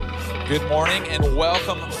Good morning and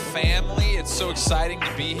welcome, family. It's so exciting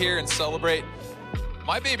to be here and celebrate.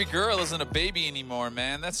 My baby girl isn't a baby anymore,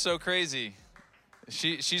 man. That's so crazy.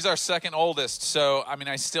 She's our second oldest, so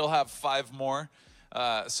I still have 5 more.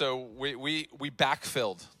 So we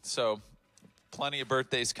backfilled. So plenty of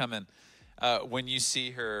birthdays coming. When you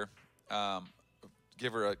see her,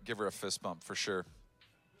 give her a fist bump for sure.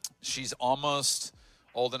 She's almost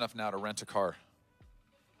old enough now to rent a car.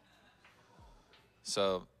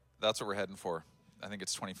 So that's what we're heading for. I think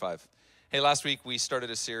it's 25. Hey, last week we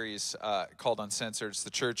started a series called Uncensored. It's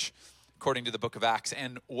the church according to the book of Acts.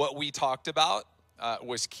 And what we talked about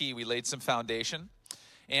was key. We laid some foundation.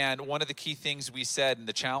 And one of the key things we said, and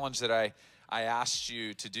the challenge that I asked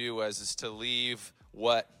you to do is to leave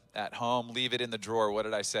what at home? Leave it in the drawer. What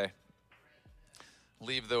did I say?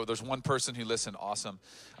 There's one person who listened. Awesome.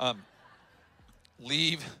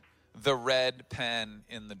 Leave the red pen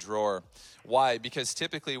in the drawer. Why? Because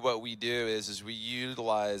typically what we do is we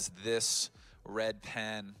utilize this red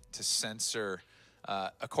pen to censor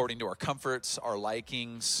according to our comforts, our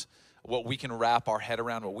likings, what we can wrap our head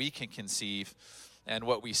around, what we can conceive. And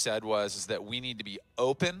what we said is that we need to be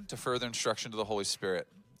open to further instruction to the Holy Spirit,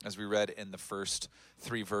 as we read in the first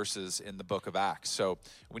 3 verses in the book of Acts. So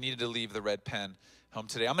we needed to leave the red pen home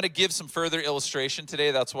today. I'm going to give some further illustration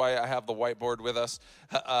today. That's why I have the whiteboard with us.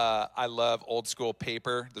 I love old school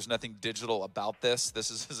paper. There's nothing digital about this. This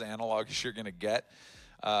is as analog as you're going to get.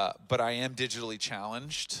 But I am digitally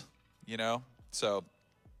challenged, So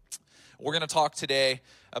we're going to talk today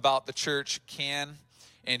about the church can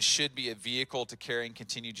and should be a vehicle to carry and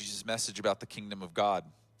continue Jesus' message about the kingdom of God.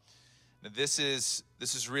 Now, this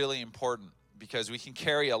is really important because we can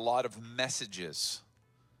carry a lot of messages.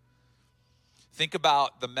 Think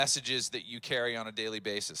about the messages that you carry on a daily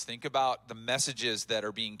basis. Think about the messages that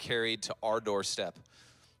are being carried to our doorstep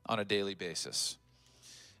on a daily basis.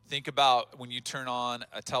 Think about when you turn on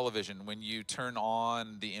a television, when you turn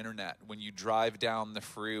on the internet, when you drive down the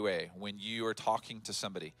freeway, when you are talking to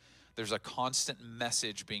somebody. There's a constant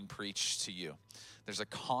message being preached to you. There's a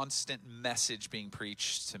constant message being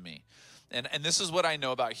preached to me. And this is what I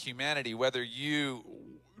know about humanity, whether you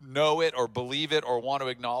know it or believe it or want to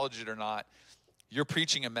acknowledge it or not. You're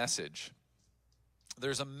preaching a message.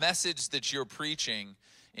 There's a message that you're preaching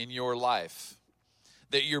in your life,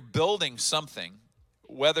 that you're building something,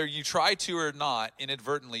 whether you try to or not,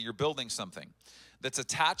 inadvertently, you're building something that's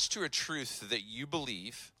attached to a truth that you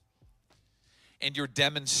believe, and you're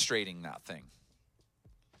demonstrating that thing.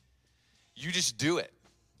 You just do it.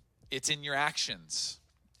 It's in your actions.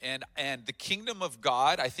 And the kingdom of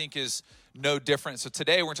God, I think, is no different. So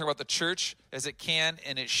today we're going to talk about the church as it can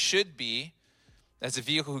and it should be as a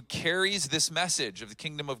vehicle who carries this message of the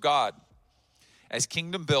kingdom of God as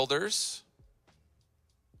kingdom builders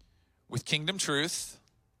with kingdom truth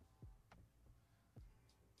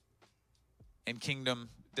and kingdom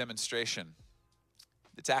demonstration.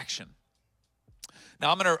 It's action.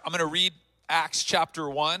 Now I'm gonna read Acts chapter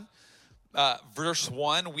 1, verse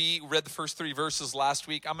 1. We read the first 3 verses last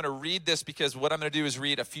week. I'm gonna read this because what I'm gonna do is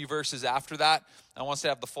read a few verses after that. I want us to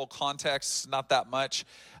have the full context, not that much.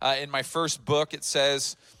 In my first book, it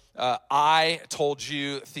says, I told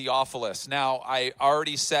you, Theophilus. Now, I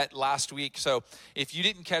already set last week, so if you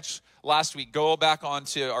didn't catch last week, go back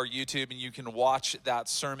onto our YouTube and you can watch that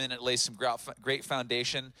sermon. It lays some great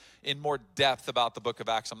foundation in more depth about the book of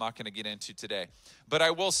Acts. I'm not going to get into today. But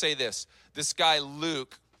I will say this. This guy,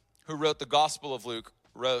 Luke, who wrote the Gospel of Luke,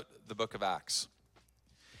 wrote the book of Acts.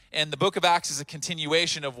 And the book of Acts is a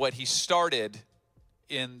continuation of what he started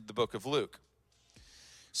in the book of Luke.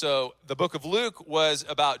 So the book of Luke was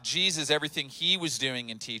about Jesus, everything he was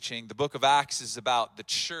doing and teaching. The book of Acts is about the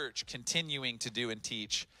church continuing to do and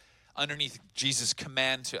teach underneath Jesus'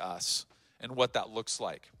 command to us and what that looks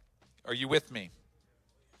like. Are you with me?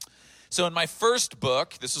 So in my first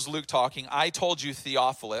book, this is Luke talking, I told you,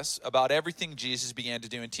 Theophilus, about everything Jesus began to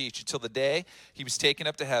do and teach until the day he was taken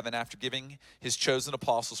up to heaven after giving his chosen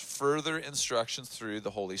apostles further instructions through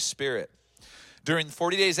the Holy Spirit. During the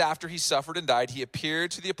 40 days after he suffered and died, he appeared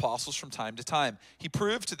to the apostles from time to time. He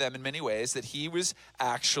proved to them in many ways that he was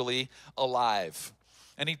actually alive.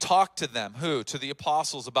 And he talked to them, who? To the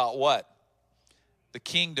apostles about what? The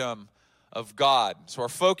kingdom of God. So our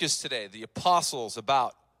focus today, the apostles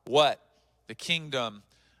about what? The kingdom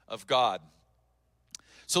of God.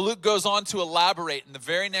 So Luke goes on to elaborate in the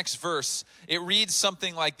very next verse. It reads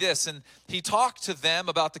something like this. And he talked to them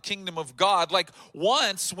about the kingdom of God. Like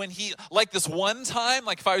once when this one time,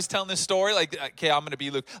 like if I was telling this story, I'm going to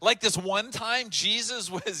be Luke. Like this one time Jesus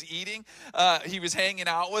was eating, he was hanging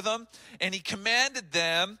out with them. And he commanded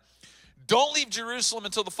them, Don't leave Jerusalem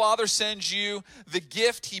until the Father sends you the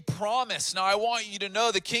gift he promised. Now, I want you to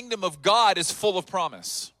know the kingdom of God is full of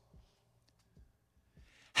promise.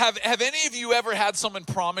 Have any of you ever had someone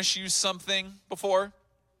promise you something before?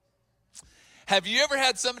 Have you ever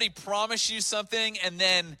had somebody promise you something and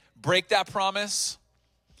then break that promise?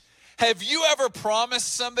 Have you ever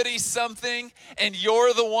promised somebody something and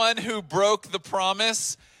you're the one who broke the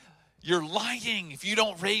promise? You're lying if you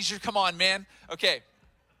don't raise your, come on, man. Okay.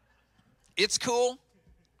 It's cool.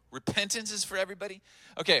 Repentance is for everybody.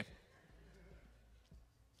 Okay.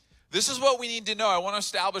 This is what we need to know. I want to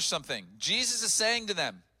establish something. Jesus is saying to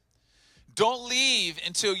them, don't leave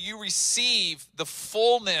until you receive the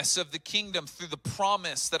fullness of the kingdom through the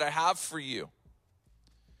promise that I have for you.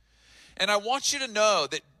 And I want you to know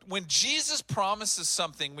that when Jesus promises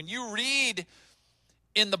something, when you read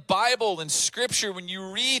in the Bible, in Scripture, when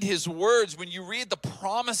you read his words, when you read the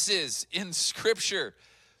promises in Scripture,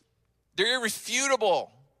 they're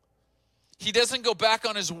irrefutable. He doesn't go back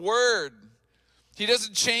on his word. He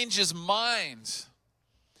doesn't change his mind.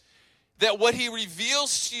 That what he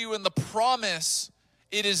reveals to you in the promise,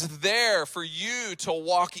 it is there for you to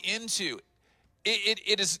walk into.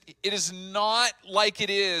 It is not like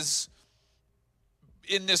it is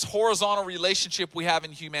in this horizontal relationship we have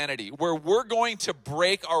in humanity, where we're going to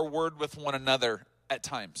break our word with one another at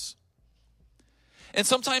times. And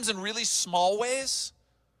sometimes in really small ways,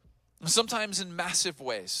 and sometimes in massive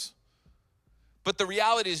ways. But the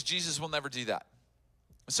reality is Jesus will never do that.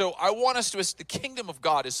 So I want us to, the kingdom of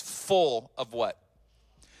God is full of what?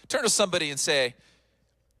 Turn to somebody and say,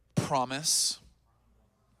 promise.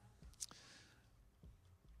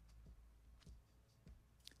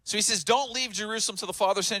 So he says, don't leave Jerusalem till the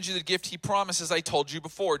Father sends you the gift he promised, as I told you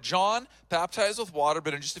before. John baptized with water,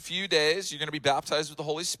 but in just a few days, you're going to be baptized with the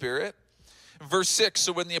Holy Spirit. Verse 6,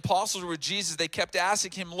 so when the apostles were with Jesus, they kept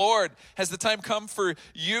asking him, Lord, has the time come for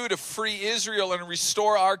you to free Israel and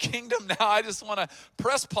restore our kingdom? Now, I just want to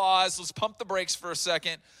press pause. Let's pump the brakes for a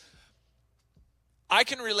second. I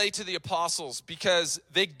can relate to the apostles because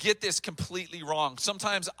they get this completely wrong.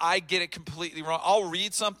 Sometimes I get it completely wrong. I'll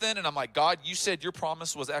read something and I'm like, God, you said your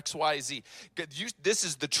promise was X, Y, Z. This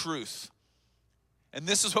is the truth. And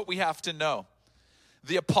this is what we have to know.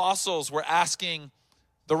 The apostles were asking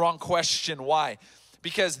the wrong question. Why?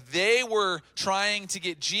 Because they were trying to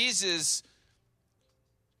get Jesus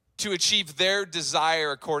to achieve their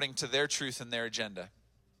desire according to their truth and their agenda.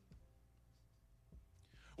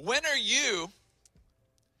 When are you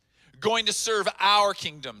going to serve our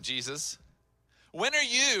kingdom, Jesus? When are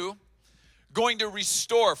you going to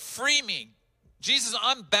restore, free me? Jesus,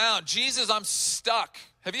 I'm bound. Jesus, I'm stuck.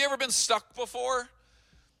 Have you ever been stuck before?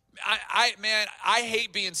 I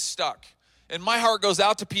hate being stuck. And my heart goes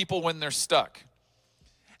out to people when they're stuck.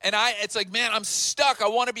 And it's like, man, I'm stuck. I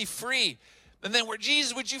want to be free. And then,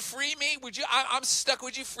 Jesus, would you free me? I'm stuck.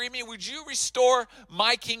 Would you free me? Would you restore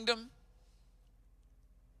my kingdom?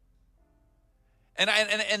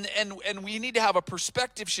 And we need to have a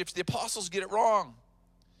perspective shift. The apostles get it wrong.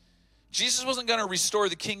 Jesus wasn't going to restore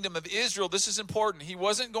the kingdom of Israel. This is important. He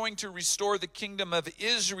wasn't going to restore the kingdom of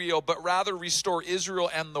Israel, but rather restore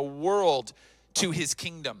Israel and the world to his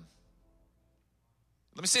kingdom.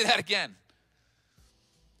 Let me say that again.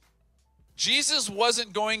 Jesus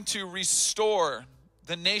wasn't going to restore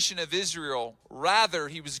the nation of Israel. Rather,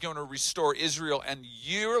 he was going to restore Israel and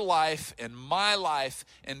your life and my life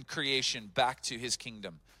and creation back to his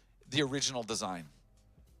kingdom, the original design.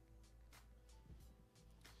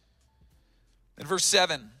 In verse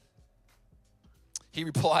 7, he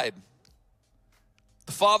replied,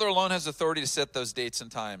 the Father alone has authority to set those dates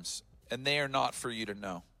and times, and they are not for you to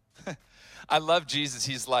know. I love Jesus.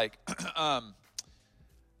 He's like,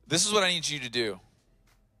 this is what I need you to do.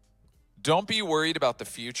 Don't be worried about the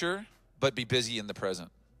future, but be busy in the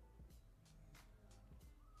present.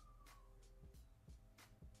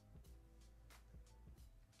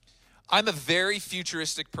 I'm a very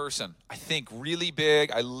futuristic person. I think really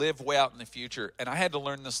big. I live way out in the future. And I had to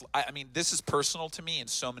learn this. I mean, this is personal to me in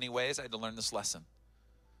so many ways. I had to learn this lesson.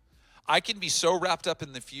 I can be so wrapped up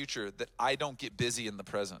in the future that I don't get busy in the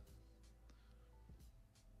present.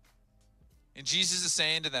 And Jesus is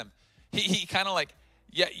saying to them, he kind of like,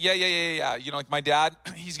 yeah. You know, like my dad,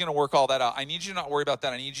 he's going to work all that out. I need you to not worry about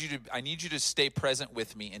that. I need you to stay present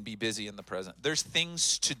with me and be busy in the present. There's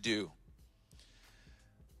things to do.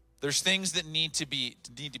 There's things that need to be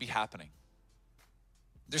happening.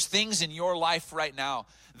 There's things in your life right now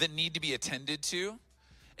that need to be attended to.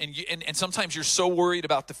 And sometimes you're so worried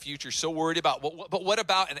about the future, so worried about, but what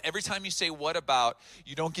about? And every time you say what about,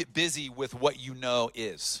 you don't get busy with what you know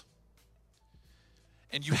is.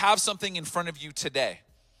 And you have something in front of you today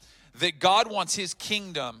that God wants his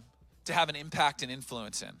kingdom to have an impact and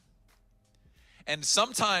influence in. And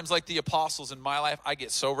sometimes, like the apostles in my life, I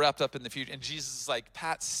get so wrapped up in the future. And Jesus is like,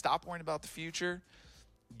 Pat, stop worrying about the future.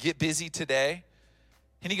 Get busy today.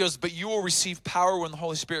 And he goes, but you will receive power when the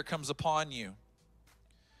Holy Spirit comes upon you.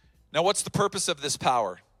 Now, what's the purpose of this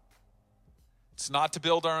power? It's not to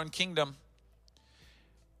build our own kingdom.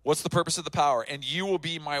 What's the purpose of the power? And you will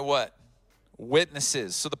be my what?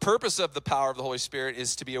 Witnesses. So the purpose of the power of the Holy Spirit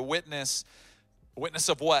is to be a witness. A witness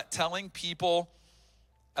of what? Telling people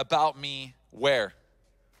about me where?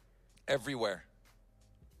 Everywhere.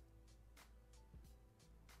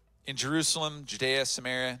 In Jerusalem, Judea,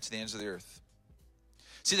 Samaria, to the ends of the earth.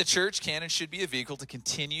 See, the church can and should be a vehicle to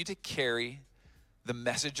continue to carry the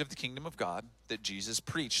message of the kingdom of God that Jesus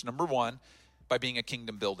preached. Number one, by being a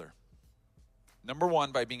kingdom builder. Number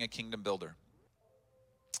one, by being a kingdom builder.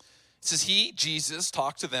 It says Jesus,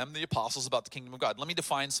 talked to them, the apostles, about the kingdom of God. Let me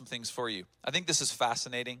define some things for you. I think this is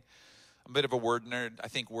fascinating. I'm a bit of a word nerd. I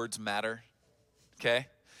think words matter, okay?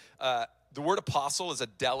 The word apostle is a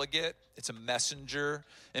delegate. It's a messenger.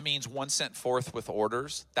 It means one sent forth with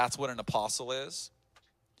orders. That's what an apostle is.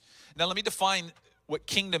 Now, let me define what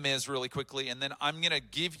kingdom is really quickly, and then I'm going to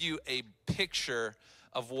give you a picture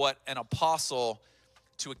of what an apostle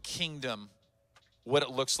to a kingdom, what it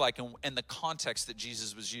looks like, and the context that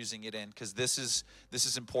Jesus was using it in, because this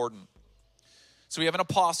is important. So we have an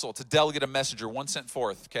apostle, to delegate, a messenger, one sent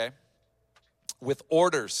forth, okay, with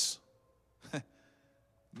orders.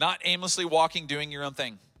 Not aimlessly walking, doing your own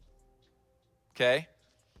thing, okay,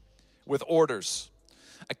 with orders.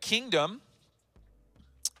 A kingdom,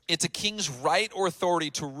 it's a king's right or authority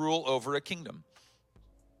to rule over a kingdom.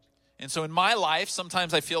 And so in my life,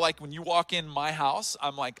 sometimes I feel like when you walk in my house,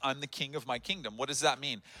 I'm the king of my kingdom. What does that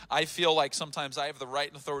mean? I feel like sometimes I have the right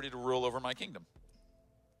and authority to rule over my kingdom.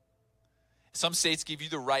 Some states give you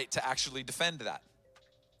the right to actually defend that.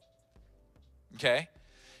 Okay?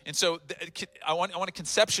 And so I want to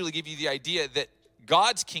conceptually give you the idea that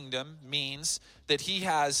God's kingdom means that he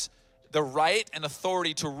has the right and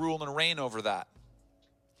authority to rule and reign over that.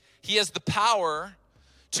 He has the power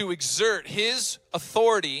to exert his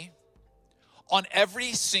authority on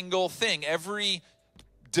every single thing, every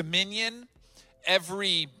dominion,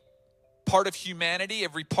 every part of humanity,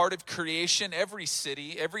 every part of creation, every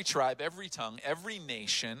city, every tribe, every tongue, every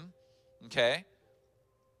nation, okay?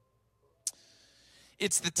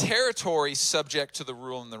 It's the territory subject to the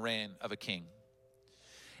rule and the reign of a king.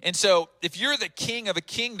 And so if you're the king of a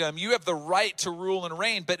kingdom, you have the right to rule and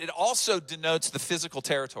reign, but it also denotes the physical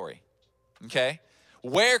territory, okay?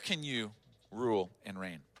 Where can you rule and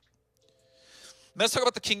reign? Let's talk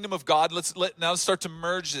about the kingdom of God. Let's start to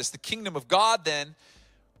merge this. The kingdom of God then,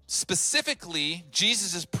 specifically,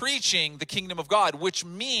 Jesus is preaching the kingdom of God, which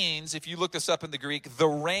means, if you look this up in the Greek, the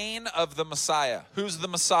reign of the Messiah. Who's the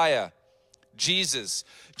Messiah? Jesus.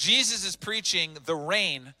 Jesus is preaching the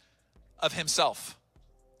reign of himself.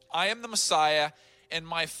 I am the Messiah, and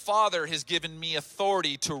my Father has given me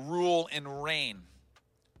authority to rule and reign.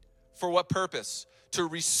 For what purpose? To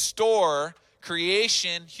restore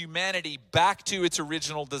creation, humanity, back to its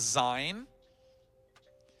original design,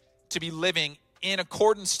 to be living in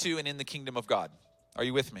accordance to and in the kingdom of God. Are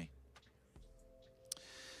you with me?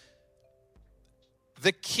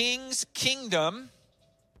 The king's kingdom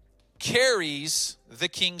carries the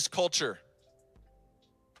king's culture.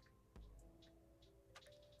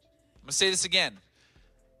 I'm going to say this again.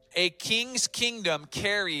 A king's kingdom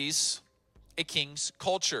carries a king's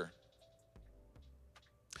culture.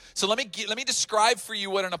 So let me describe for you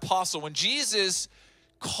what an apostle, when Jesus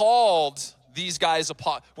called these guys,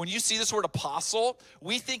 when you see this word apostle,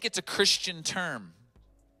 we think it's a Christian term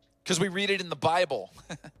because we read it in the Bible.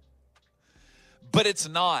 But it's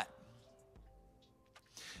not.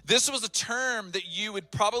 This was a term that you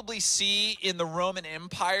would probably see in the Roman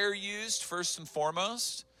Empire used first and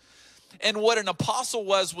foremost. And what an apostle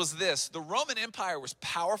was this. The Roman Empire was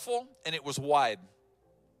powerful and it was wide.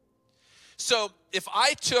 So if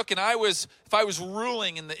I was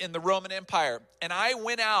ruling in the Roman Empire and I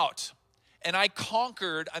went out and I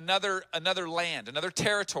conquered another land, another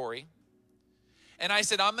territory, and I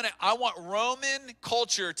said, I want Roman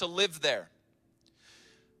culture to live there.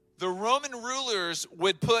 The Roman rulers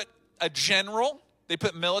would put a general, they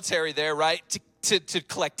put military there, right, to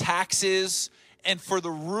collect taxes and for the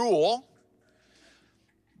rule.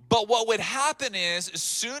 But what would happen is, as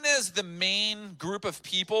soon as the main group of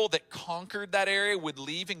people that conquered that area would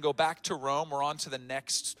leave and go back to Rome or on to the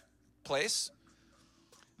next place,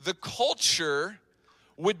 the culture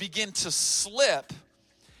would begin to slip,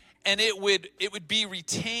 and it would be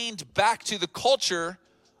retained back to the culture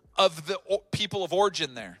of the people of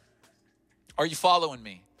origin there. Are you following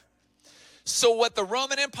me? So what the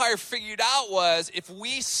Roman Empire figured out was, if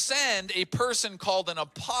we send a person called an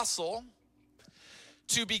apostle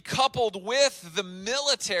to be coupled with the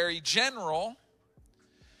military general,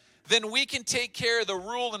 then we can take care of the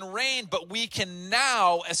rule and reign, but we can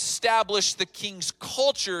now establish the king's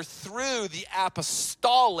culture through the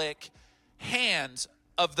apostolic hands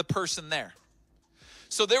of the person there.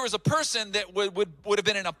 So there was a person that would have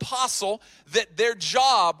been an apostle, that their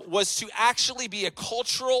job was to actually be a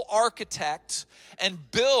cultural architect and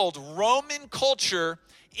build Roman culture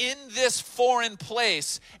in this foreign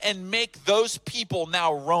place and make those people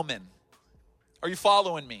now Roman. Are you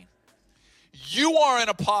following me? You are an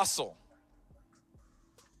apostle.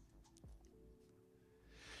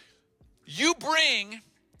 You bring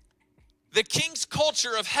the king's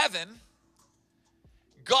culture of heaven,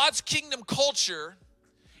 God's kingdom culture,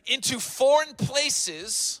 into foreign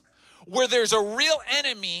places where there's a real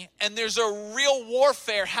enemy and there's a real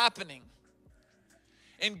warfare happening.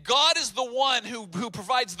 And God is the one who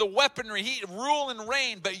provides the weaponry, He rule and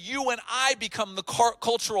reign, but you and I become the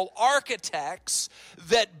cultural architects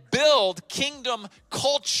that build kingdom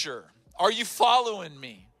culture. Are you following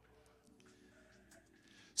me?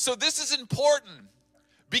 So this is important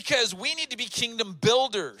because we need to be kingdom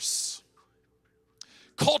builders.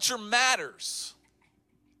 Culture matters.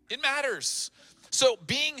 It matters. So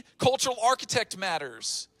being cultural architect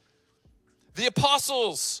matters. The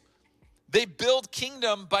apostles, they build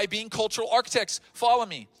kingdom by being cultural architects. Follow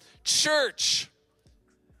me. Church,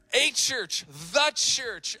 a church, the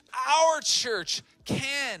church, our church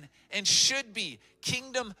can and should be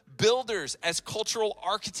kingdom builders as cultural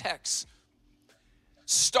architects.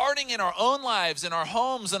 Starting in our own lives, in our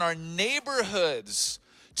homes, in our neighborhoods,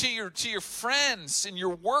 to your friends, in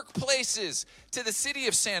your workplaces, to the city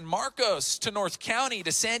of San Marcos, to North County,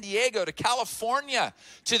 to San Diego, to California,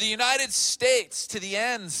 to the United States, to the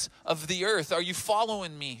ends of the earth. Are you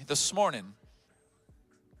following me this morning?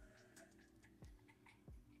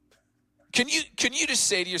 Can you just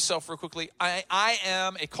say to yourself real quickly, I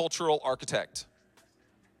am a cultural architect.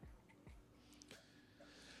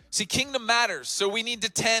 See, kingdom matters, so we need to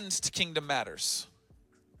tend to kingdom matters,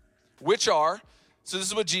 which are, so this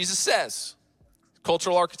is what Jesus says,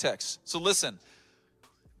 cultural architects. So listen,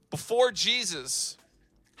 before Jesus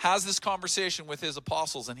has this conversation with his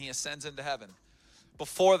apostles and he ascends into heaven,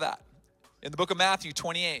 before that, in the book of Matthew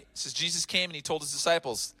 28, it says Jesus came and he told his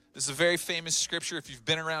disciples, this is a very famous scripture. If you've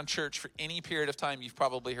been around church for any period of time, you've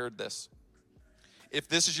probably heard this. If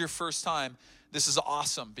this is your first time, this is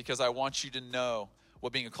awesome because I want you to know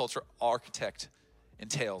what being a cultural architect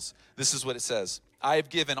entails. This is what it says. I have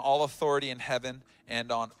given all authority in heaven and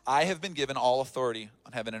on, I have been given all authority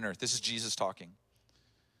on heaven and earth. This is Jesus talking.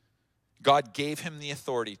 God gave him the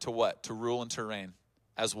authority to what? To rule and to reign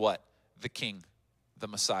as what? The king, the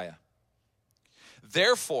Messiah.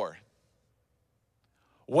 Therefore,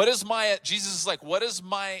 Jesus is like, what is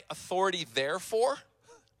my authority there for?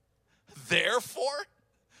 Therefore?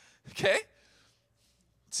 Okay?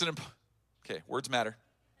 Okay, words matter.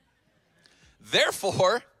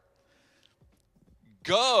 Therefore,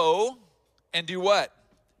 go and do what?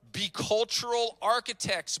 Be cultural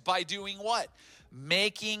architects by doing what?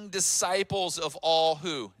 Making disciples of all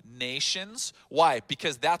who? Nations. Why?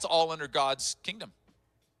 Because that's all under God's kingdom.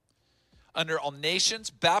 Under all nations,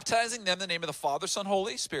 baptizing them in the name of the Father, Son,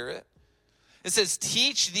 Holy Spirit. It says,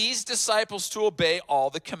 teach these disciples to obey all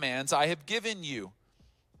the commands I have given you.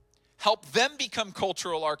 Help them become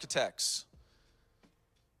cultural architects.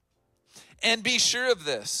 And be sure of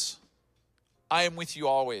this, I am with you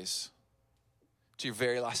always to your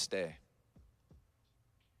very last day.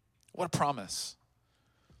 What a promise.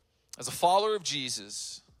 As a follower of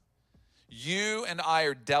Jesus, you and I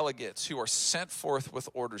are delegates who are sent forth with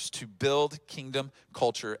orders to build kingdom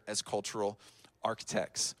culture as cultural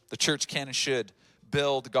architects. The church can and should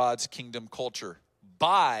build God's kingdom culture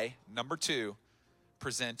by, number 2,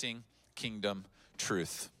 presenting kingdom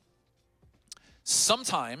truth.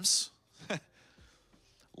 Sometimes,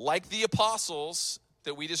 like the apostles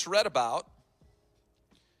that we just read about,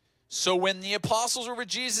 so when the apostles were with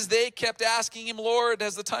Jesus, they kept asking him, Lord,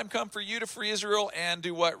 has the time come for you to free Israel and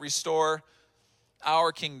do what? Restore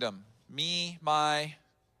our kingdom. Me, my,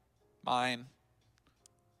 mine.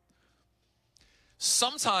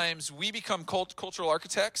 Sometimes we become cultural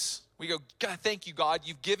architects. We go, God, thank you, God.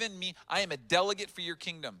 You've given me, I am a delegate for your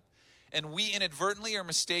kingdom. And we inadvertently or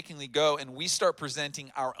mistakenly go and we start presenting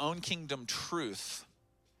our own kingdom truth.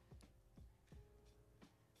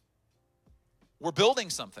 We're building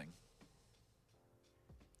something.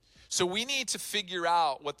 So we need to figure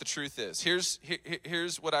out what the truth is.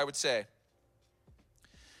 Here's what I would say.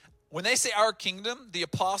 When they say our kingdom, the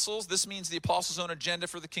apostles, this means the apostles' own agenda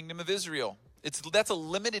for the kingdom of Israel. That's a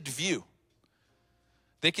limited view.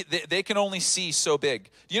 They can only see so big.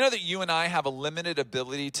 Do you know that you and I have a limited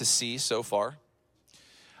ability to see so far?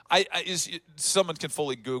 Someone can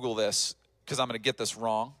fully Google this because I'm going to get this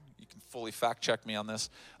wrong. You can fully fact check me on this.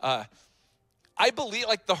 I believe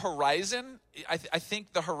like the horizon, I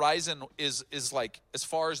think the horizon is like as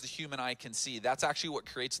far as the human eye can see. That's actually what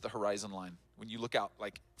creates the horizon line. When you look out,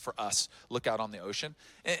 like for us, look out on the ocean.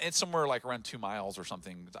 And it's somewhere like around 2 miles or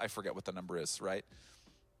something. I forget what the number is, right?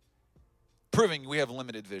 Proving we have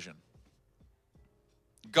limited vision.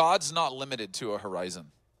 God's not limited to a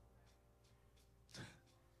horizon.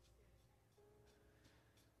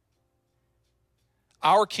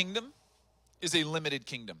 Our kingdom is a limited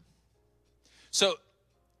kingdom. So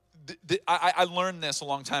I learned this a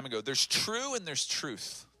long time ago. There's true and there's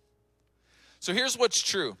truth. So here's what's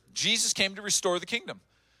true. Jesus came to restore the kingdom.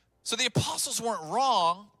 So the apostles weren't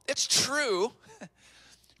wrong. It's true.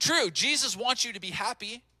 True, Jesus wants you to be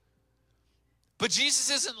happy. But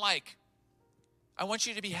Jesus isn't like, I want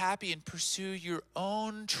you to be happy and pursue your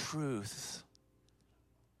own truth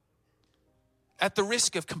at the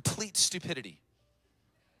risk of complete stupidity.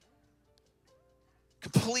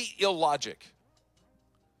 Complete illogic.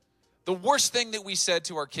 The worst thing that we said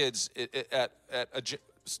to our kids at a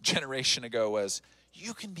generation ago was,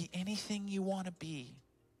 you can be anything you want to be.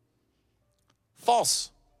 False.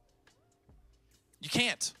 You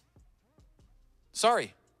can't.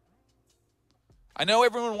 Sorry. I know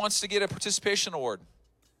everyone wants to get a participation award.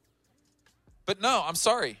 But no, I'm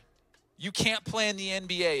sorry. You can't play in the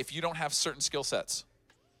NBA if you don't have certain skill sets.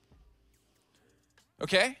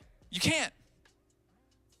 Okay? You can't.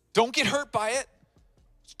 Don't get hurt by it.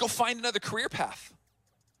 Just go find another career path.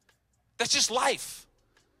 That's just life.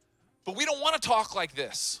 But we don't want to talk like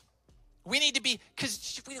this. We need to be,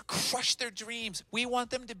 because we crush their dreams. We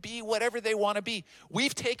want them to be whatever they want to be.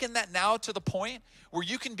 We've taken that now to the point where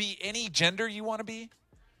you can be any gender you want to be.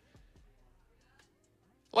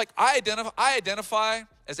 Like I identify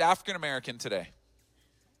as African American today.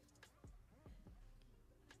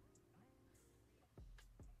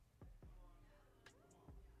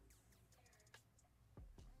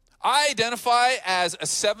 I identify as a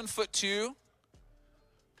 7'2",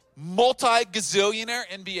 multi-gazillionaire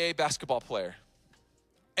NBA basketball player.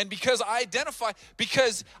 And because I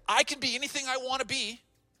can be anything I want to be,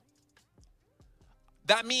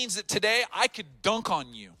 that means that today I could dunk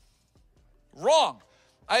on you. Wrong.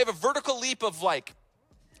 I have a vertical leap of like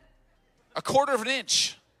a quarter of an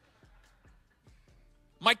inch.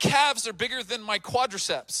 My calves are bigger than my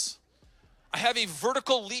quadriceps. I have a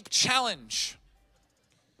vertical leap challenge.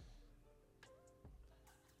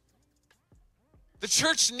 The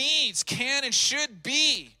church needs, can, and should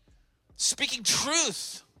be speaking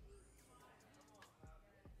truth.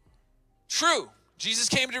 True. Jesus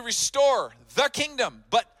came to restore the kingdom,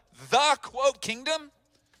 but the, quote, kingdom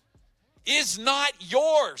is not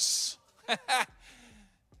yours. Okay.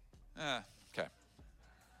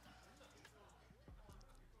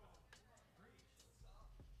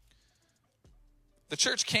 The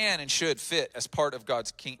church can and should fit as part of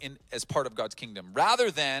God's kingdom,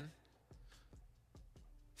 rather than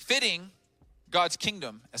fitting God's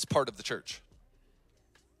kingdom as part of the church.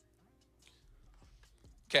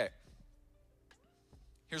 Okay.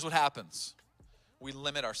 Here's what happens. We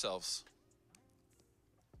limit ourselves.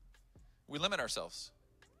 We limit ourselves.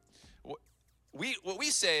 What we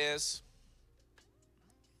say is,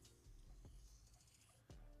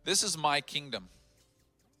 this is my kingdom.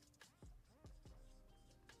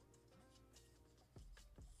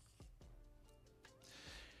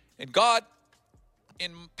 And God,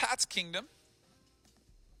 in Pat's kingdom,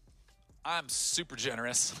 I'm super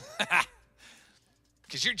generous.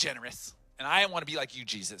 Because you're generous. And I want to be like you,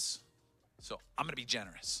 Jesus. So I'm going to be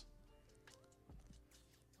generous.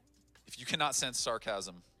 If you cannot sense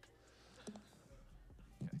sarcasm. Okay.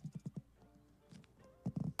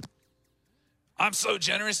 I'm so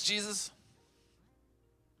generous, Jesus.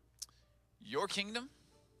 Your kingdom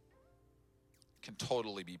can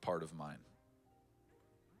totally be part of mine.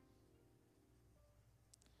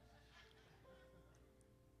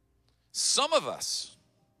 Some of us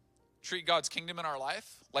treat God's kingdom in our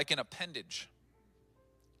life like an appendage.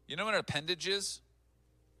 You know what an appendage is?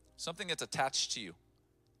 Something that's attached to you,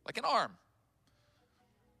 like an arm,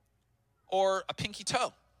 or a pinky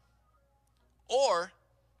toe, or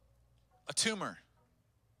a tumor.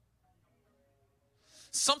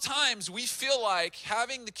 Sometimes we feel like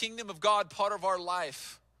having the kingdom of God part of our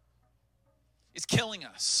life is killing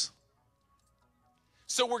us.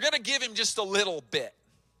 So we're going to give him just a little bit.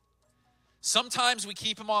 Sometimes we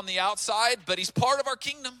keep him on the outside, but he's part of our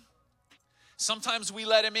kingdom. Sometimes we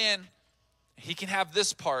let him in. He can have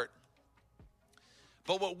this part.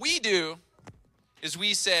 But what we do is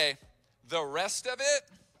we say, the rest of it,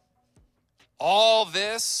 all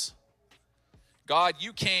this, God,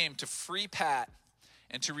 you came to free Pat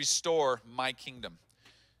and to restore my kingdom.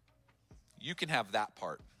 You can have that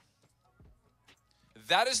part.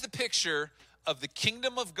 That is the picture of the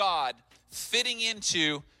kingdom of God fitting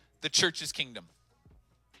into the church's kingdom.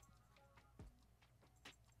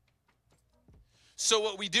 So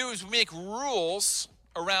what we do is we make rules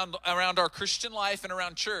around our Christian life and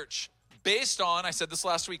around church based on, I said this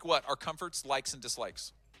last week, what? Our comforts, likes, and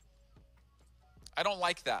dislikes. I don't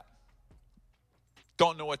like that.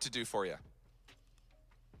 Don't know what to do for you.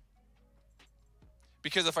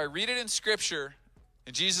 Because if I read it in Scripture,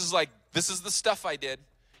 and Jesus is like, this is the stuff I did,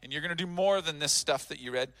 and you're going to do more than this stuff that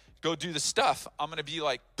you read, go do the stuff, I'm going to be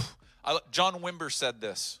like, John Wimber said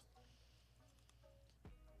this.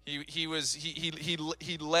 He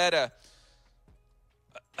led a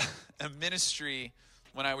ministry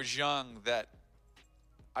when I was young that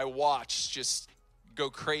I watched just go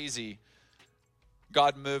crazy,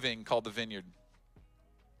 God moving, called The Vineyard.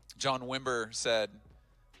 John Wimber said,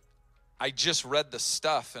 I just read the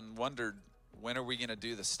stuff and wondered, when are we going to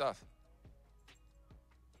do the stuff?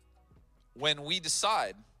 When we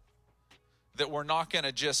decide that we're not going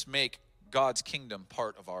to just make God's kingdom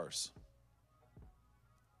part of ours.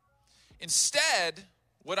 Instead,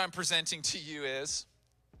 what I'm presenting to you is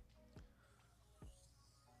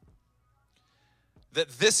that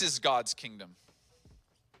this is God's kingdom.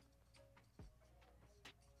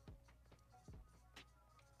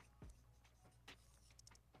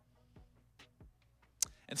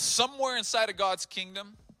 And somewhere inside of God's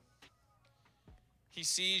kingdom, he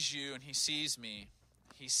sees you and he sees me.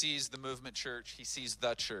 He sees the Movement Church. He sees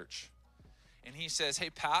the church. And he says,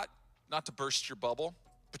 hey, Pat, not to burst your bubble,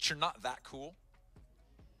 but you're not that cool.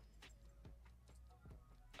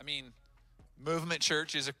 I mean, Movement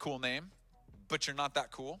Church is a cool name, but you're not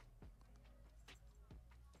that cool.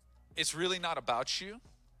 It's really not about you.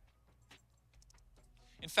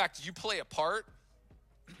 In fact, you play a part,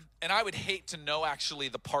 and I would hate to know actually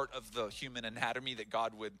the part of the human anatomy that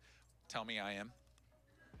God would tell me I am.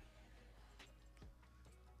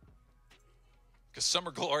 Because some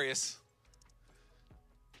are glorious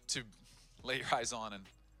to lay your eyes on, and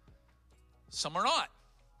some are not.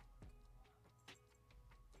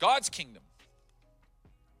 God's kingdom.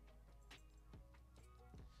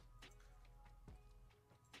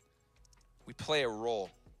 We play a role.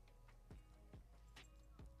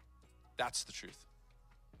 That's the truth.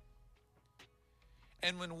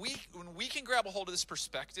 And when we can grab a hold of this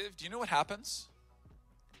perspective, do you know what happens?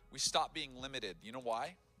 We stop being limited. You know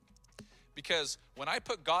why? Because when I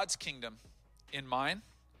put God's kingdom in mine,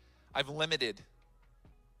 I've limited.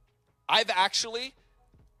 I've actually,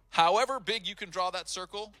 however big you can draw that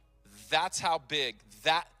circle, that's how big.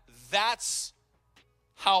 That's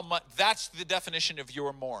how much, that's the definition of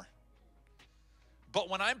your more. But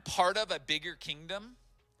when I'm part of a bigger kingdom,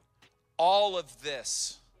 all of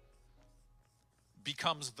this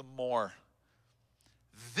becomes the more.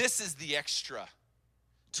 This is the extra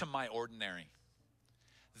to my ordinary.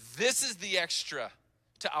 This is the extra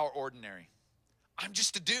to our ordinary. I'm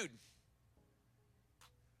just a dude.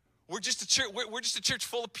 We're just a church. We're just a church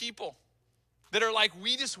full of people that are like,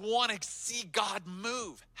 we just want to see God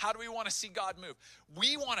move. How do we want to see God move?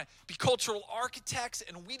 We want to be cultural architects,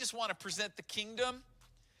 and we just want to present the kingdom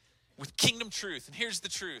with kingdom truth. And here's the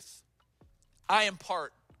truth. I am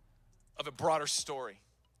part of a broader story.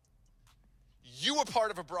 You are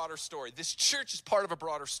part of a broader story. This church is part of a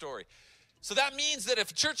broader story. So that means that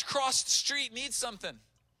if a church across the street needs something,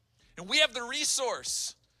 and we have the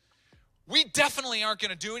resource, we definitely aren't going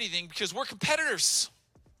to do anything because we're competitors.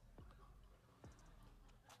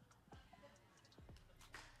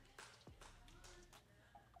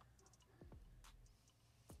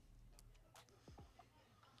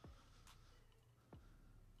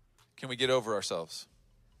 Can we get over ourselves?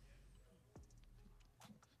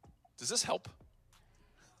 Does this help?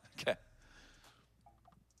 Okay.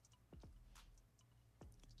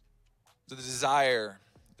 So the desire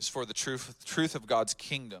is for the truth of God's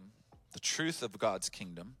kingdom, the truth of God's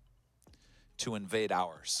kingdom to invade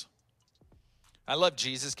ours. I love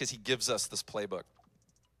Jesus because he gives us this playbook.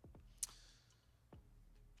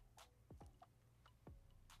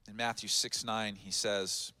 In Matthew 6:9, he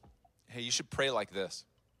says, hey, you should pray like this.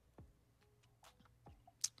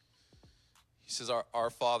 He says, our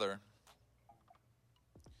Father,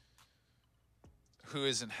 who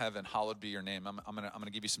is in heaven, hallowed be your name. I'm gonna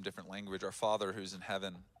give you some different language. Our Father who's in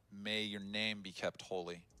heaven, may your name be kept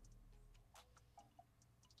holy.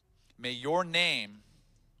 May your name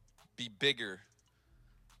be bigger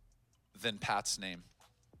than Pat's name.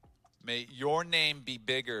 May your name be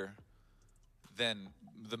bigger than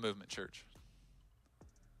the Movement Church.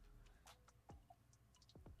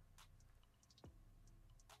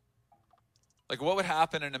 Like, what would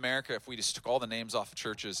happen in America if we just took all the names off of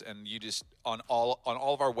churches and you just, on all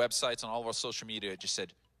of our websites, on all of our social media, it just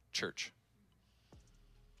said church?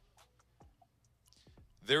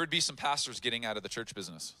 There would be some pastors getting out of the church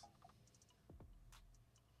business.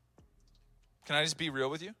 Can I just be real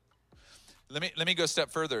with you? Let me go a step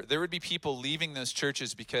further. There would be people leaving those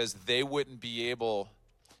churches because they wouldn't be able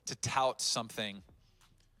to tout something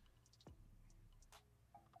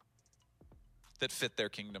that fit their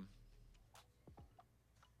kingdom.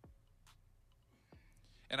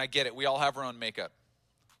 And I get it. We all have our own makeup,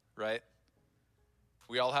 right?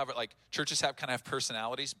 We all have it. Like, churches kind of have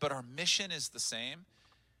personalities, but our mission is the same.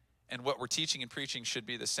 And what we're teaching and preaching should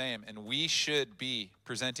be the same. And we should be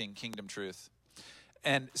presenting kingdom truth.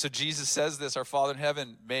 And so Jesus says this, our Father in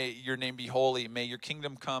heaven, may your name be holy. May your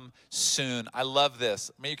kingdom come soon. I love this.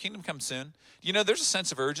 May your kingdom come soon. You know, there's a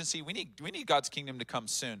sense of urgency. We need God's kingdom to come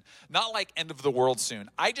soon. Not like end of the world soon.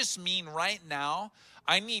 I just mean right now,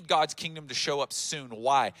 I need God's kingdom to show up soon.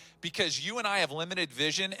 Why? Because you and I have limited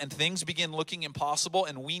vision and things begin looking impossible,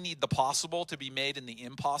 and we need the possible to be made in the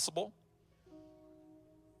impossible.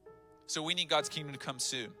 So we need God's kingdom to come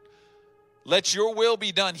soon. Let your will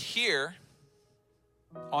be done here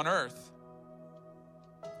on earth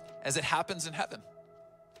as it happens in heaven.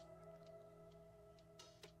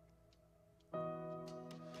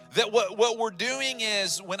 That what we're doing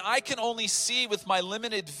is, when I can only see with my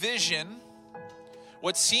limited vision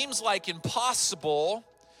what seems like impossible,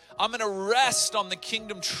 I'm going to rest on the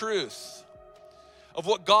kingdom truth of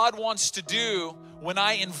what God wants to do when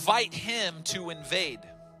I invite him to invade.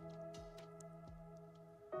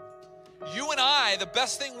 You and I, the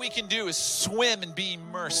best thing we can do is swim and be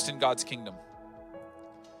immersed in God's kingdom.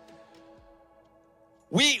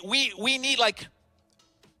 We need, like,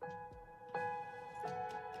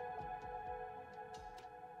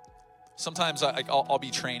 sometimes I'll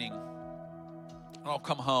be training and I'll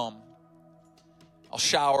come home. I'll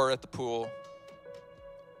shower at the pool.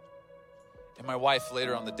 And my wife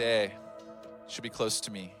later on the day, she'll be close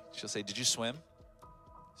to me. She'll say, "Did you swim?" I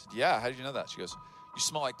said, "Yeah, how did you know that?" She goes, "You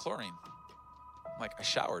smell like chlorine." I'm like, "I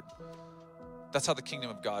showered." That's how the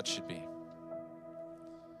kingdom of God should be.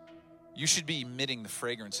 You should be emitting the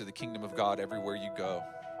fragrance of the kingdom of God everywhere you go.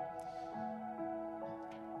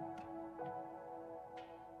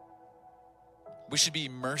 We should be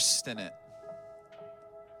immersed in it.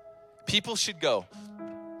 People should go,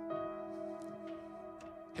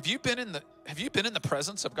 Have you been in the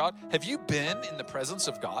presence of God? Have you been in the presence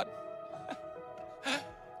of God?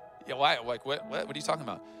 Yeah, why? Like, what are you talking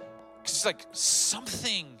about? Because it's like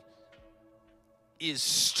something is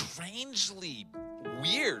strangely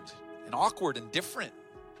weird and awkward and different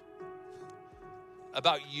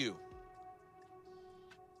about you.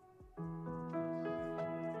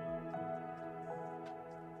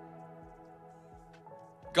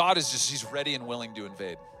 God is he's ready and willing to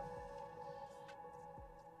invade.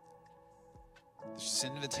 There's just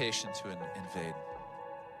an invitation to invade.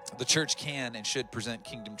 The church can and should present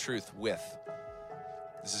kingdom truth with.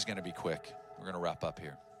 This is going to be quick. We're going to wrap up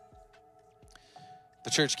here. The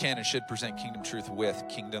church can and should present kingdom truth with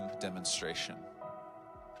kingdom demonstration.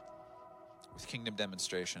 With kingdom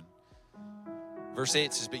demonstration. Verse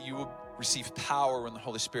 8 says, "But you will receive power when the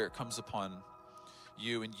Holy Spirit comes upon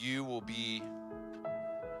you, and you will be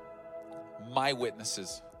my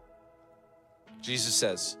witnesses." Jesus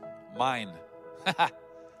says, mine.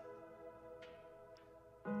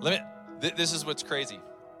 This is what's crazy.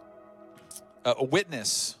 A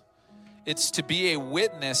witness. It's to be a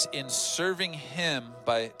witness in serving him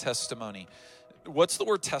by testimony. What's the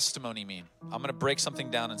word testimony mean? I'm going to break something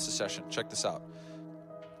down in succession. Check this out.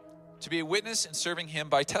 To be a witness in serving him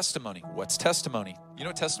by testimony. What's testimony? You know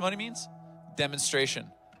what testimony means?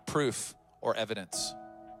 Demonstration, proof, or evidence.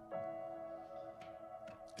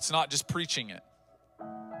 It's not just preaching it.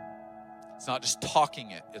 It's not just talking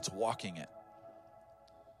it. It's walking it.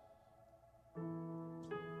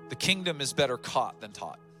 The kingdom is better caught than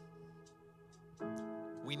taught.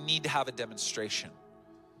 We need to have a demonstration.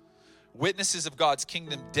 Witnesses of God's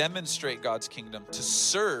kingdom demonstrate God's kingdom to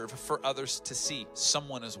serve for others to see.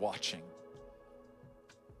 Someone is watching.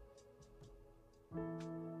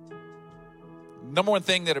 Number one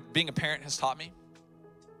thing that being a parent has taught me,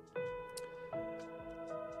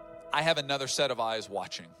 I have another set of eyes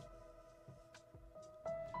watching.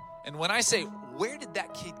 And when I say where did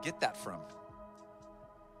that kid get that from?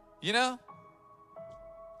 You know?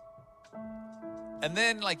 And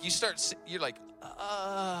then like you're like,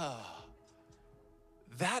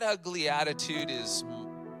 that ugly attitude is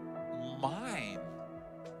mine.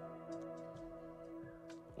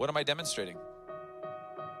 What am I demonstrating?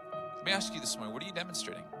 Let me ask you this morning, what are you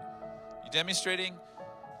demonstrating? You demonstrating,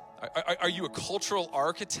 are you a cultural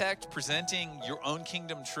architect presenting your own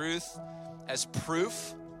kingdom truth as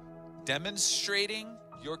proof, demonstrating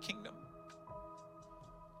your kingdom?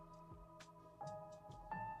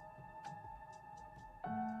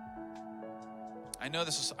 I know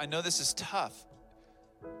this is tough.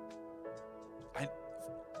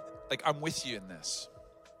 I'm with you in this.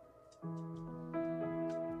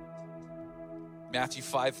 Matthew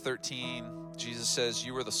 5:13, Jesus says,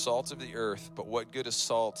 "You are the salt of the earth, but what good is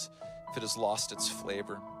salt if it has lost its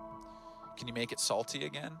flavor? Can you make it salty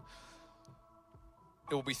again?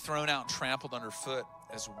 It will be thrown out and trampled underfoot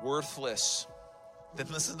as worthless." Then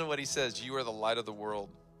listen to what he says, "You are the light of the world."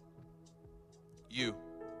 Your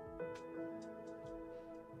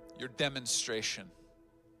demonstration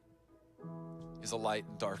is a light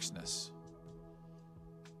in darkness.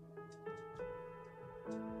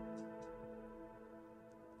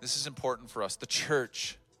 This is important for us. The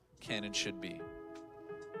church can and should be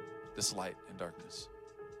this light in darkness.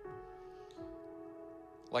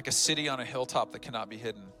 Like a city on a hilltop that cannot be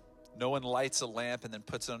hidden. No one lights a lamp and then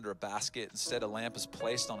puts it under a basket. Instead, a lamp is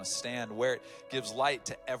placed on a stand where it gives light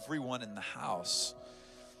to everyone in the house.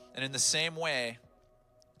 And in the same way,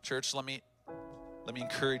 church, let me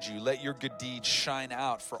encourage you. Let your good deeds shine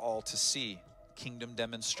out for all to see. Kingdom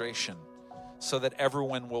demonstration. So that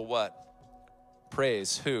everyone will what?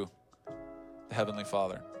 Praise who? The Heavenly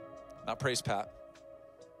Father. Not praise Pat.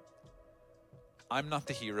 I'm not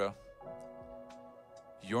the hero.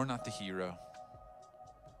 You're not the hero.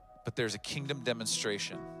 But there's a kingdom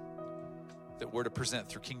demonstration that we're to present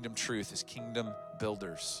through kingdom truth as kingdom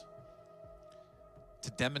builders.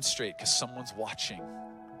 To demonstrate because someone's watching.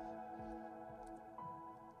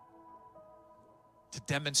 To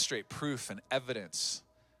demonstrate proof and evidence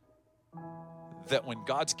that when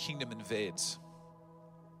God's kingdom invades,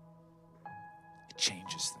 it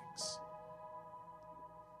changes things.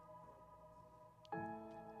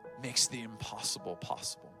 Makes the impossible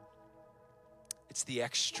possible. It's the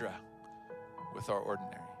extra with our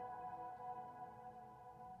ordinary.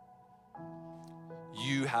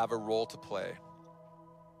 You have a role to play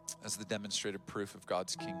as the demonstrated proof of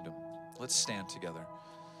God's kingdom. Let's stand together.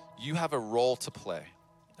 You have a role to play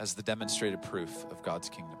as the demonstrated proof of God's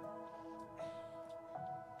kingdom.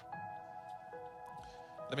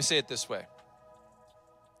 Let me say it this way.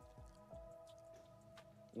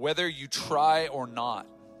 Whether you try or not,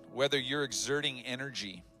 whether you're exerting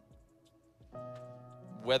energy,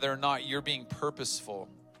 whether or not you're being purposeful,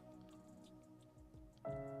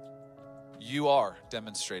 you are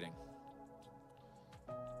demonstrating.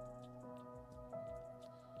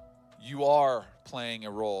 You are playing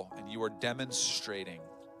a role and you are demonstrating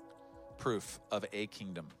proof of a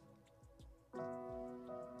kingdom.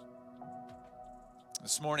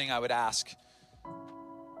 This morning I would ask,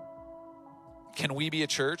 can we be a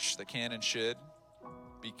church that can and should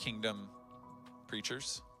be kingdom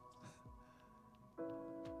preachers?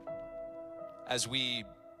 As we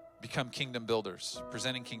become kingdom builders,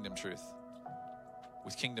 presenting kingdom truth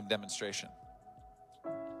with kingdom demonstration.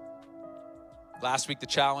 Last week, the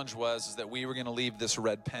challenge was that we were going to leave this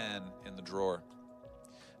red pen in the drawer.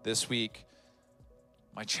 This week,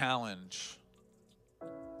 my challenge,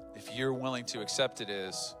 if you're willing to accept it,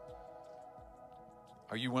 is,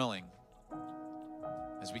 are you willing,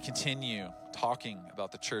 as we continue talking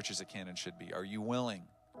about the church as it can and should be, are you willing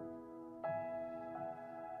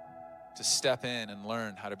to step in and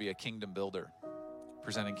learn how to be a kingdom builder,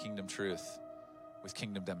 presenting kingdom truth with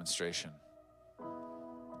kingdom demonstration?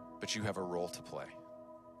 But you have a role to play.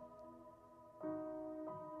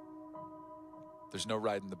 There's no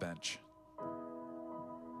riding the bench.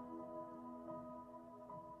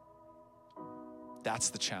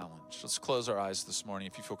 That's the challenge. Let's close our eyes this morning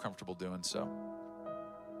if you feel comfortable doing so.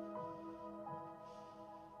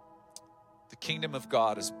 The kingdom of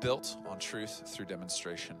God is built on truth through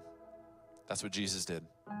demonstration. That's what Jesus did.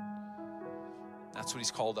 That's what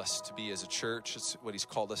he's called us to be as a church. It's what he's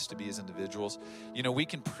called us to be as individuals. You know, we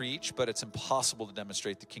can preach, but it's impossible to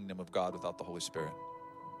demonstrate the kingdom of God without the Holy Spirit.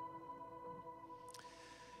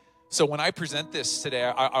 So when I present this today,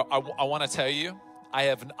 I want to tell you, I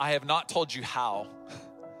have not told you how,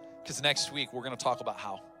 because next week we're going to talk about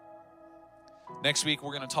how. Next week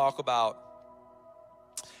we're going to talk about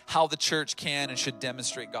how the church can and should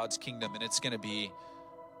demonstrate God's kingdom, and it's going to be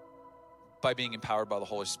by being empowered by the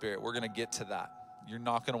Holy Spirit. We're going to get to that. You're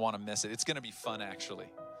not going to want to miss it. It's going to be fun, actually.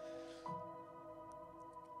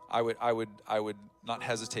 I would not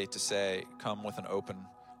hesitate to say, come with an open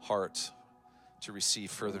heart to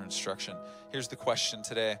receive further instruction. Here's the question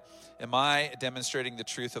today. Am I demonstrating the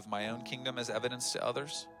truth of my own kingdom as evidence to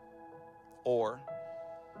others? Or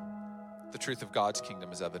the truth of God's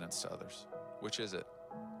kingdom as evidence to others? Which is it?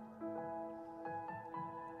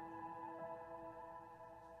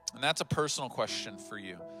 And that's a personal question for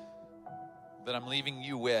you that I'm leaving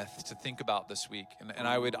you with to think about this week. And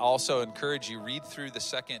I would also encourage you, read through the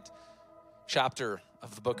second chapter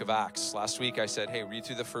of the book of Acts. Last week I said, hey, read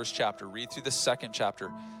through the first chapter, read through the second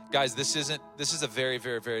chapter. Guys, this is a very,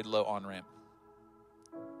 very, very low on-ramp.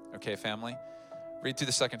 Okay, family? Read through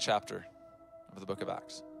the second chapter of the book of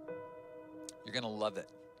Acts. You're going to love it.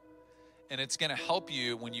 And it's going to help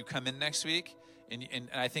you when you come in next week. And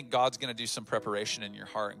I think God's going to do some preparation in your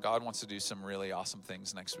heart. And God wants to do some really awesome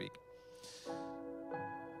things next week.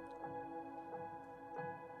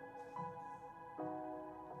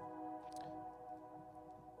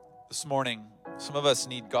 This morning, some of us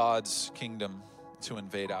need God's kingdom to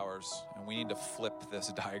invade ours. And we need to flip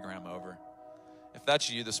this diagram over. If that's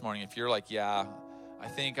you this morning, if you're like, yeah, I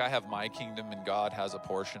think I have my kingdom and God has a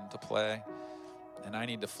portion to play, and I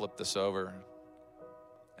need to flip this over.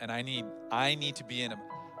 And I need to be in a...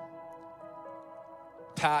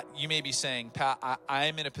 Pat, you may be saying, Pat,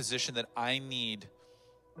 I'm in a position that I need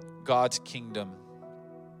God's kingdom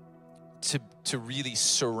to really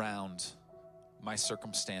surround my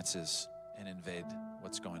circumstances and invade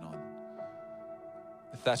what's going on.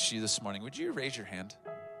 If that's you this morning, would you raise your hand?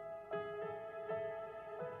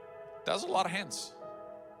 That was a lot of hands.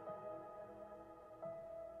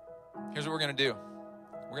 Here's what we're going to do.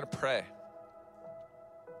 We're going to pray.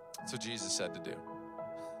 That's what Jesus said to do.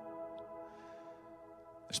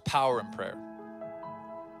 There's power in prayer.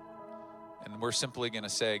 And we're simply going to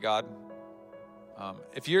say, God, do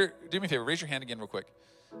me a favor, raise your hand again real quick.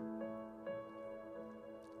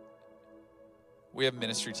 We have a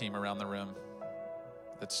ministry team around the room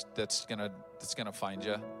that's gonna find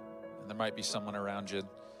you. And there might be someone around you.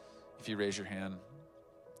 If you raise your hand,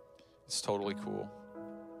 it's totally cool.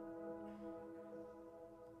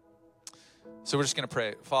 So we're just going to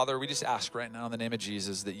pray. Father, we just ask right now in the name of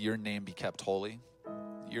Jesus that your name be kept holy.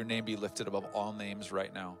 Your name be lifted above all names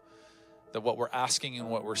right now. That what we're asking and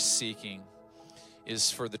what we're seeking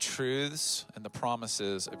is for the truths and the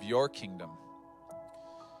promises of your kingdom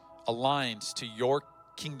aligned to your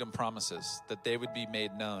kingdom promises, that they would be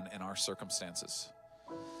made known in our circumstances.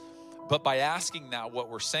 But by asking that, what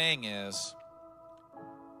we're saying is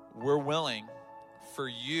we're willing for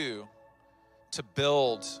you to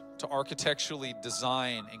build, to architecturally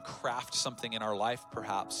design and craft something in our life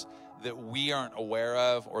perhaps that we aren't aware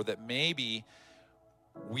of, or that maybe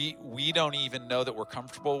we don't even know that we're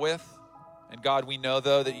comfortable with. And God, we know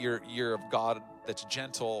though that you're a God that's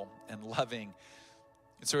gentle and loving.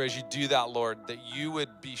 And so as you do that, Lord, that you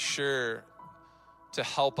would be sure to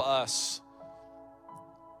help us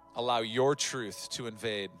allow your truth to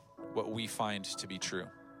invade what we find to be true.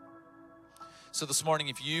 So this morning,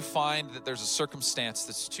 if you find that there's a circumstance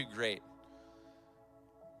that's too great,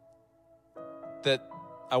 that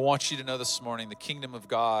I want you to know this morning, the kingdom of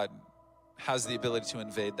God has the ability to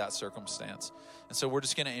invade that circumstance. And so we're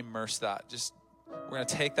just going to immerse that. We're going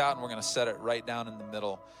to take that and we're going to set it right down in the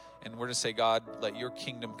middle. And we're going to say, God, let your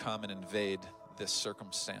kingdom come and invade this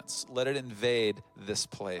circumstance. Let it invade this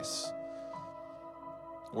place.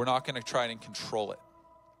 We're not going to try and control it.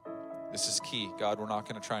 This is key. God, we're not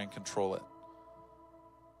going to try and control it.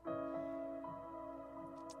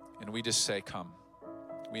 And we just say, come.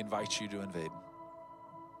 We invite you to invade.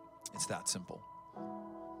 It's that simple.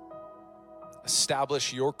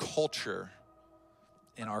 Establish your culture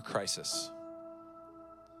in our crisis.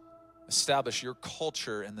 Establish your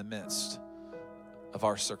culture in the midst of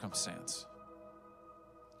our circumstance.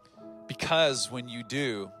 Because when you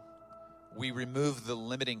do, we remove the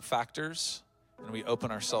limiting factors and we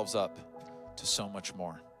open ourselves up to so much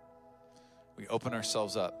more. We open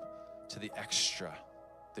ourselves up to the extra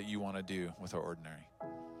that you want to do with our ordinary.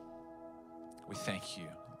 We thank you.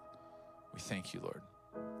 We thank you, Lord.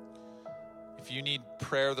 If you need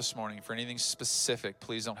prayer this morning for anything specific,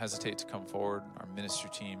 please don't hesitate to come forward. Our ministry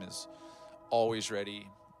team is always ready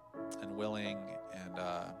and willing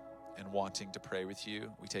and wanting to pray with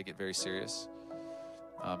you. We take it very serious,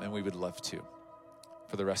 and we would love to.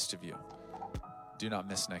 For the rest of you, do not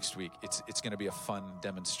miss next week. It's going to be a fun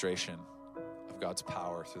demonstration of God's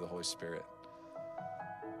power through the Holy Spirit.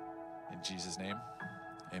 In Jesus' name,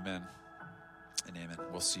 amen and amen.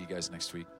 We'll see you guys next week.